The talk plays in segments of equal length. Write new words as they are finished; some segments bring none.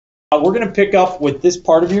We're going to pick up with this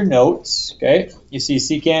part of your notes, okay? You see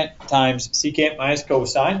secant times secant minus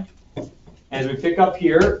cosine. As we pick up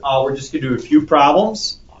here, we're just going to do a few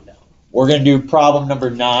problems. We're going to do problem number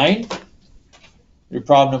 9, do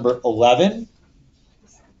problem number 11,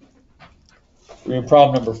 we're going to do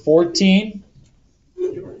problem number 14,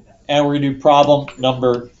 and we're going to do problem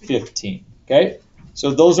number 15, okay?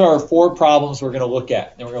 So those are our 4 problems we're going to look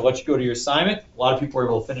at. Then we're going to let you go to your assignment. A lot of people are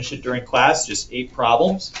able to finish it during class, just 8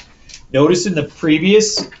 problems. Notice in the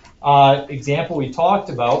previous example we talked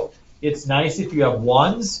about, it's nice if you have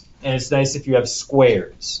ones and it's nice if you have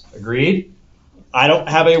squares. Agreed? I don't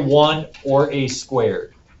have a 1 or a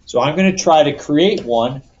squared. So I'm going to try to create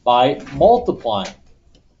one by multiplying.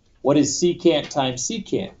 What is secant times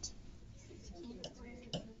secant?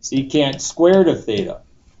 Secant squared of theta.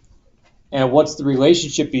 And what's the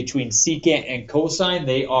relationship between secant and cosine?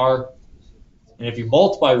 They are, and if you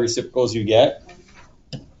multiply reciprocals, you get.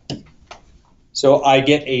 So I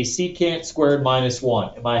get a secant squared minus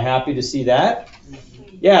 1. Am I happy to see that?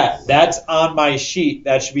 Yeah, that's on my sheet.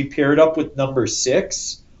 That should be paired up with number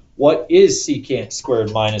 6. What is secant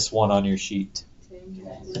squared minus 1 on your sheet?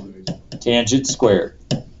 Tangent squared.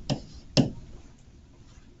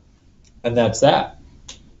 And that's that.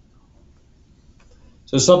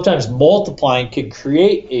 So sometimes multiplying can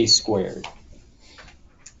create a squared.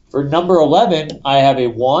 For number 11, I have a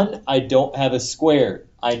 1. I don't have a squared.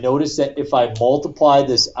 I notice that if I multiply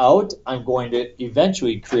this out, I'm going to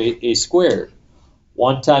eventually create a squared.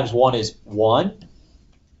 1 times 1 is 1.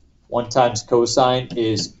 1 times cosine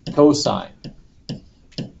is cosine.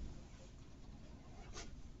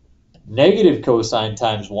 Negative cosine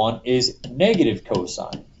times 1 is negative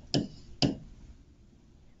cosine.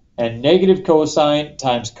 And negative cosine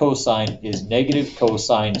times cosine is negative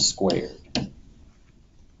cosine squared.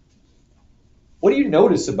 What do you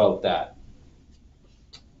notice about that?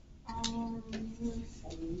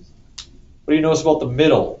 What do you notice about the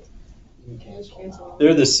middle?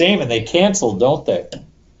 They're the same and they cancel, don't they?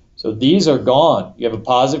 So these are gone. You have a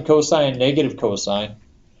positive cosine and negative cosine.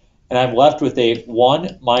 And I'm left with a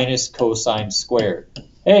 1 minus cosine squared.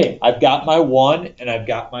 Hey, I've got my 1 and I've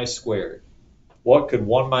got my squared. What could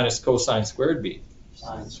 1 minus cosine squared be?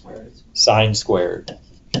 Sine squared. Sine squared.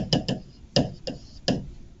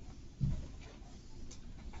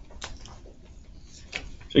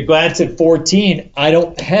 So you glance at 14, I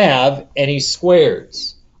don't have any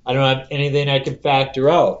squares. I don't have anything I can factor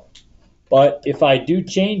out. But if I do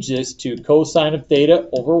change this to cosine of theta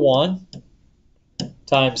over 1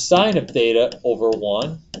 times sine of theta over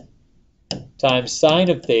 1 times sine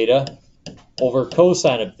of theta over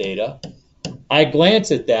cosine of theta, I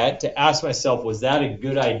glance at that to ask myself, was that a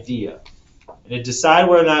good idea? And to decide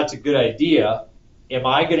whether or not it's a good idea, am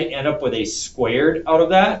I going to end up with a squared out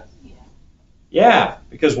of that? Yeah,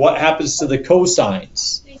 because what happens to the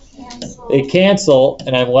cosines? They cancel,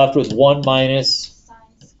 and I'm left with 1 minus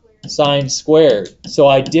sine squared. So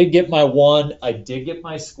I did get my 1, I did get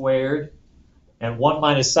my squared, and 1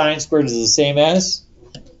 minus sine squared is the same as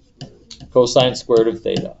cosine squared of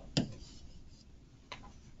theta.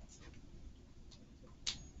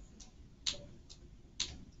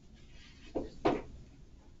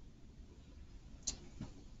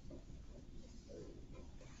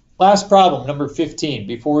 Last problem, number 15.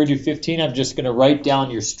 Before we do 15, I'm just going to write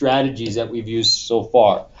down your strategies that we've used so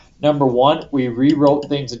far. Number 1, we rewrote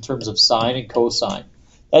things in terms of sine and cosine.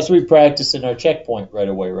 That's what we practiced in our checkpoint right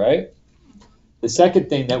away, right? The second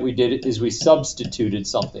thing that we did is we substituted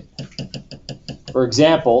something. For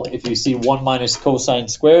example, if you see 1 minus cosine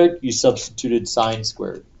squared, you substituted sine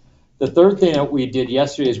squared. The third thing that we did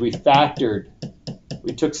yesterday is we factored.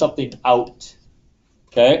 We took something out,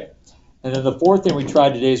 okay? And then the fourth thing we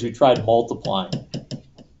tried today is we tried multiplying.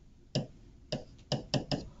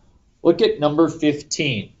 Look at number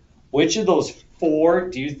 15. Which of those 4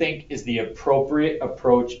 do you think is the appropriate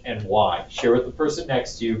approach and why? Share with the person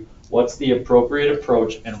next to you what's the appropriate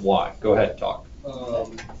approach and why. Go ahead, talk.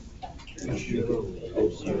 That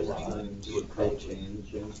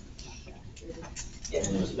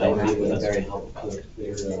would be very helpful.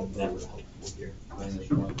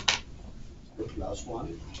 The plus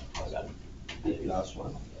 1, the plus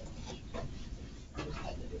 1,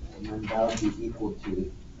 and then that would be equal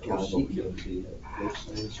to cosecant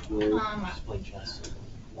cosine squared.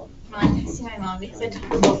 Mom, see my mom because I took a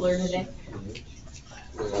bubbler today.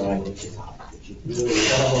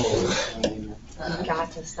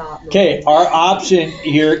 Got to stop. Okay, our option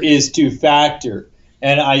here is to factor.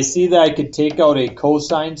 And I see that I could take out a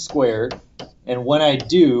cosine squared. And when I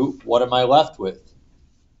do, what am I left with?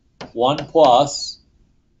 1 plus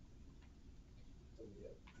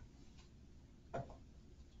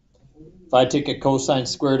If I take a cosine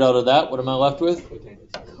squared out of that, what am I left with?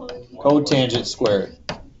 Cotangent squared.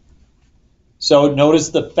 So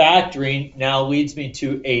notice the factoring now leads me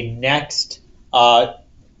to a next kind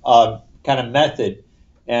of method.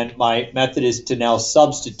 And my method is to now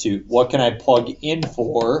substitute. What can I plug in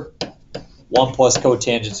for 1 plus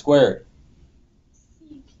cotangent squared?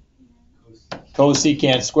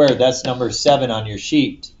 Cosecant squared. That's number 7 on your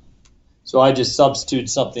sheet. So I just substitute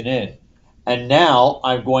something in. And now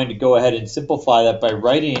I'm going to go ahead and simplify that by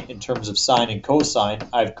writing it in terms of sine and cosine.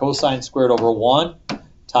 I have cosine squared over 1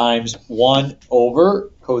 times 1 over,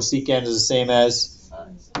 cosecant is the same as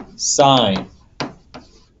sine.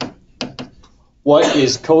 What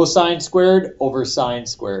is cosine squared over sine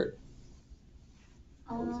squared?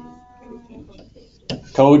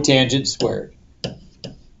 Cotangent squared.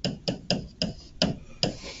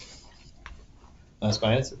 That's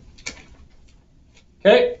my answer.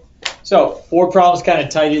 Okay, so 4 problems kind of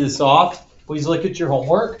tidy this off. Please look at your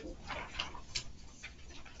homework.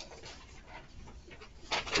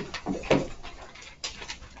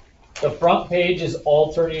 The front page is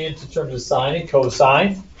all turning into terms of sine and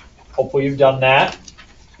cosine. Hopefully you've done that.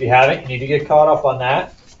 If you haven't, you need to get caught up on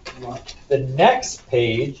that. The next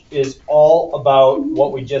page is all about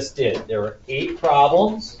what we just did. There are 8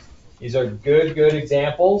 problems. These are good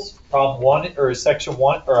examples. Problem 1, or section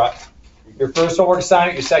 1, or your first homework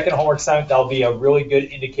assignment, your second homework assignment, that'll be a really good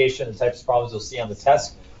indication of the types of problems you'll see on the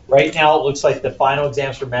test. Right now, it looks like the final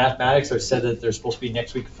exams for mathematics are said that they're supposed to be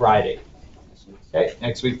next week Friday. Okay,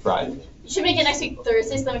 next week Friday. You should make it next week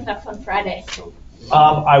Thursday, so then we can have fun Friday.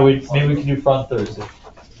 Maybe we can do fun Thursday.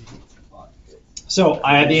 So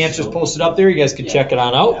I have the answers posted up there. You guys can check it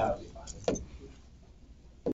on out.